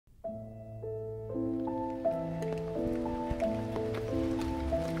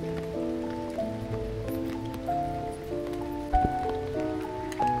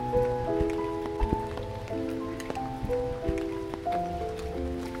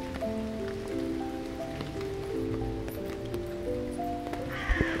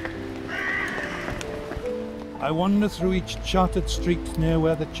I wander through each chartered street near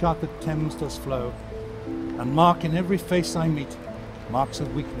where the chartered Thames does flow, and mark in every face I meet marks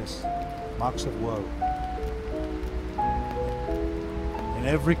of weakness, marks of woe. In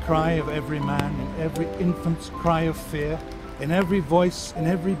every cry of every man, in every infant's cry of fear, in every voice, in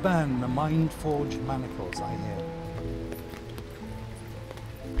every band, the mind-forged manacles I hear.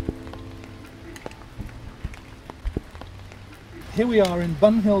 Here we are in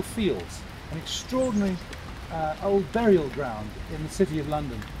Bunhill Fields, an extraordinary old burial ground in the city of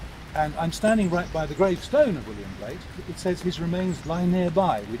London. And I'm standing right by the gravestone of William Blake. It says his remains lie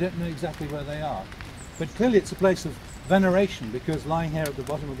nearby. We don't know exactly where they are. But clearly it's a place of veneration, because lying here at the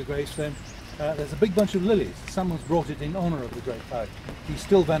bottom of the gravestone there's a big bunch of lilies. Someone's brought it in honour of the great poet. He's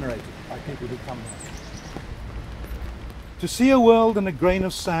still venerated by people who come here. To see a world and a grain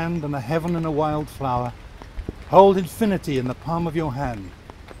of sand and a heaven and a wild flower, hold infinity in the palm of your hand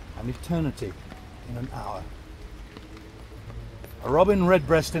and eternity in an hour. A robin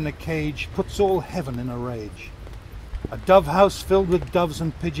redbreast in a cage puts all heaven in a rage. A dove house filled with doves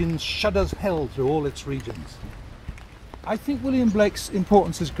and pigeons shudders hell through all its regions. I think William Blake's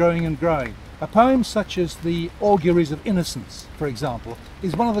importance is growing and growing. A poem such as the Auguries of Innocence, for example,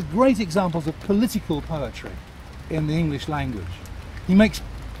 is one of the great examples of political poetry in the English language. He makes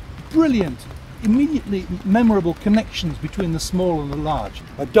brilliant, immediately memorable connections between the small and the large.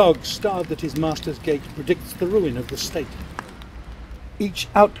 A dog starved at his master's gate predicts the ruin of the state. Each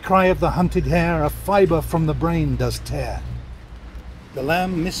outcry of the hunted hare a fibre from the brain does tear. The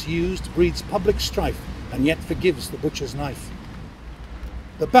lamb misused breeds public strife, and yet forgives the butcher's knife.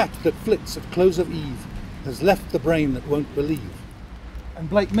 The bat that flits at close of eve has left the brain that won't believe. And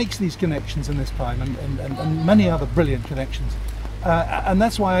Blake makes these connections in this poem, and many other brilliant connections. And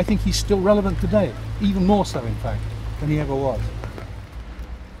that's why I think he's still relevant today, even more so in fact than he ever was.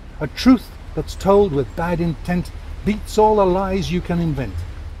 A truth that's told with bad intent beats all the lies you can invent.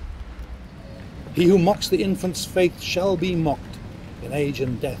 He who mocks the infant's faith shall be mocked in age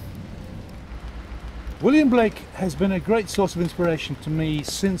and death. William Blake has been a great source of inspiration to me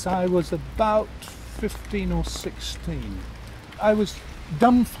since I was about 15 or 16. I was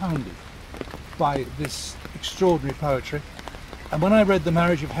dumbfounded by this extraordinary poetry, and when I read The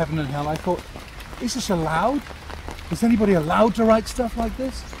Marriage of Heaven and Hell I thought, is this allowed? Is anybody allowed to write stuff like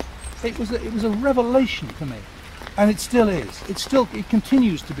this? It was a revelation to me, and it still is. It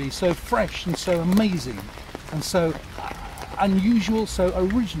continues to be so fresh and so amazing and so unusual, so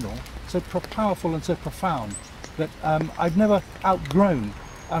original, so powerful and so profound that I've never outgrown,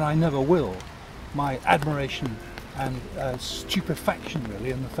 and I never will, my admiration and stupefaction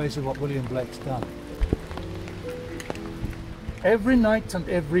really in the face of what William Blake's done. Every night and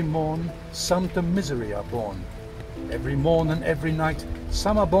every morn some to misery are born. Every morn and every night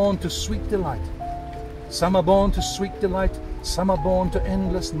some are born to sweet delight. Some are born to sweet delight, some are born to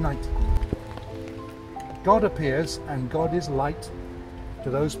endless night. God appears and God is light to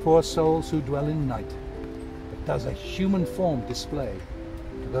those poor souls who dwell in night, but does a human form display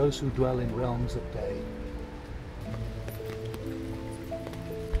to those who dwell in realms of day.